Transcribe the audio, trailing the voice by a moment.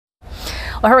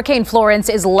Well, Hurricane Florence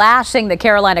is lashing the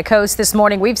Carolina coast this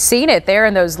morning. We've seen it there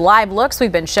in those live looks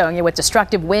we've been showing you with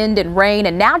destructive wind and rain.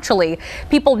 And naturally,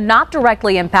 people not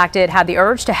directly impacted have the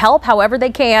urge to help however they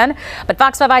can. But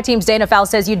Fox 5 team's Dana Fowle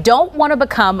says you don't want to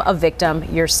become a victim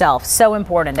yourself. So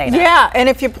important, Dana. Yeah, and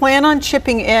if you plan on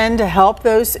chipping in to help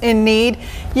those in need,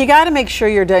 you got to make sure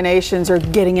your donations are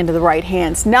getting into the right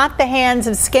hands, not the hands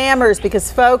of scammers,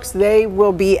 because folks, they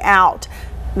will be out.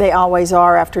 They always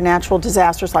are after natural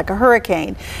disasters like a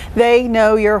hurricane. They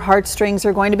know your heartstrings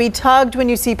are going to be tugged when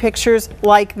you see pictures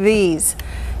like these.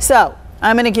 So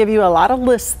I'm going to give you a lot of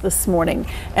lists this morning,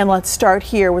 and let's start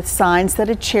here with signs that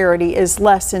a charity is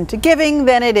less into giving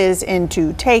than it is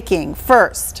into taking.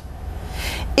 First,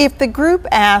 if the group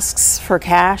asks for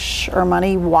cash or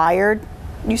money wired,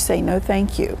 you say no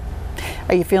thank you.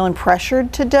 Are you feeling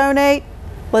pressured to donate?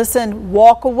 Listen,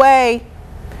 walk away.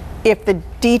 If the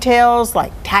details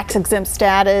like tax exempt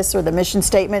status or the mission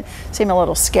statement seem a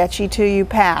little sketchy to you,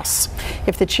 pass.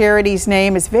 If the charity's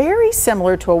name is very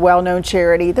similar to a well-known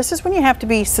charity, this is when you have to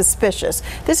be suspicious.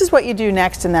 This is what you do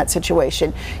next in that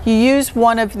situation. You use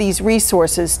one of these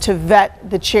resources to vet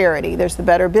the charity. There's the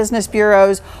Better Business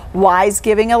Bureau's Wise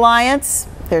Giving Alliance.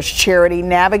 There's Charity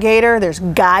Navigator. There's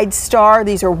GuideStar.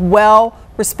 These are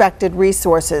well-respected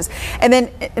resources. And then,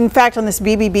 in fact, on this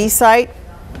BBB site,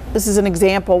 this is an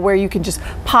example where you can just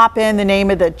pop in the name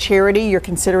of the charity you're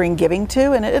considering giving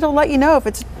to, and it'll let you know if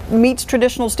it meets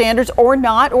traditional standards or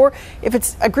not, or if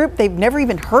it's a group they've never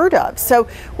even heard of. So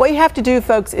what you have to do,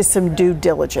 folks, is some due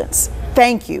diligence.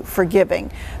 Thank you for giving,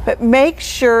 but make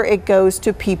sure it goes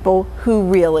to people who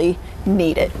really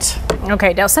need it.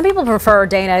 Okay, now some people prefer,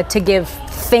 Dana, to give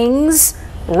things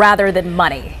rather than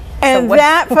money. And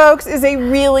that, folks, is a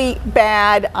really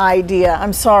bad idea.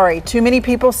 I'm sorry. Too many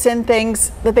people send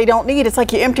things that they don't need. It's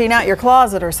like you're emptying out your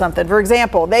closet or something. For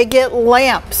example, they get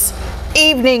lamps,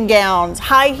 evening gowns,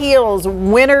 high heels,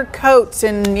 winter coats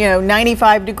in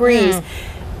 95 degrees.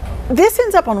 This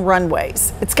ends up on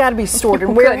runways. It's got to be stored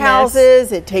in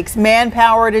warehouses. It takes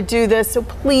manpower to do this. So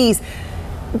please,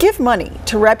 give money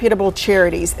to reputable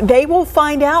charities. They will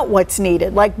find out what's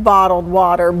needed, like bottled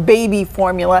water, baby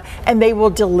formula, and they will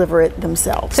deliver it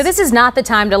themselves. So this is not the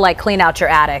time to like clean out your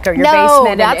attic or your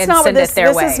basement and send it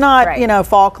their way. This is not,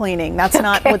 fall cleaning. That's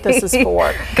not what this is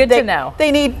for. Good to know.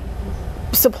 They need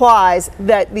supplies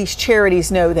that these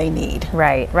charities know they need.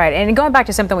 Right. And going back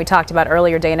to something we talked about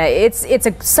earlier, Dana, it's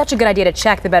such a good idea to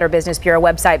check the Better Business Bureau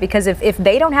website, because if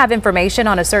they don't have information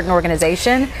on a certain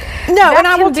organization, no, and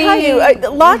I will tell you,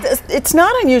 it's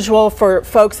not unusual for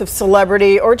folks of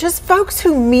celebrity or just folks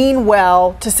who mean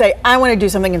well to say, I want to do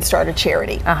something and start a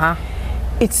charity.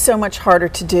 It's so much harder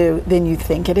to do than you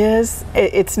think it is.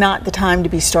 It's not the time to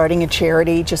be starting a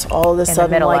charity just all of a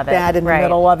sudden like that in the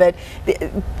middle of it.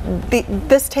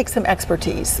 This takes some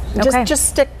expertise. Just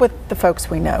stick with the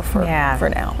folks we know for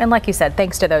now. And like you said,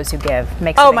 thanks to those who give.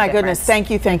 Makes oh my goodness,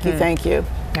 thank you.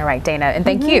 All right, Dana, and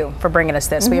thank you for bringing us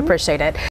this. We appreciate it.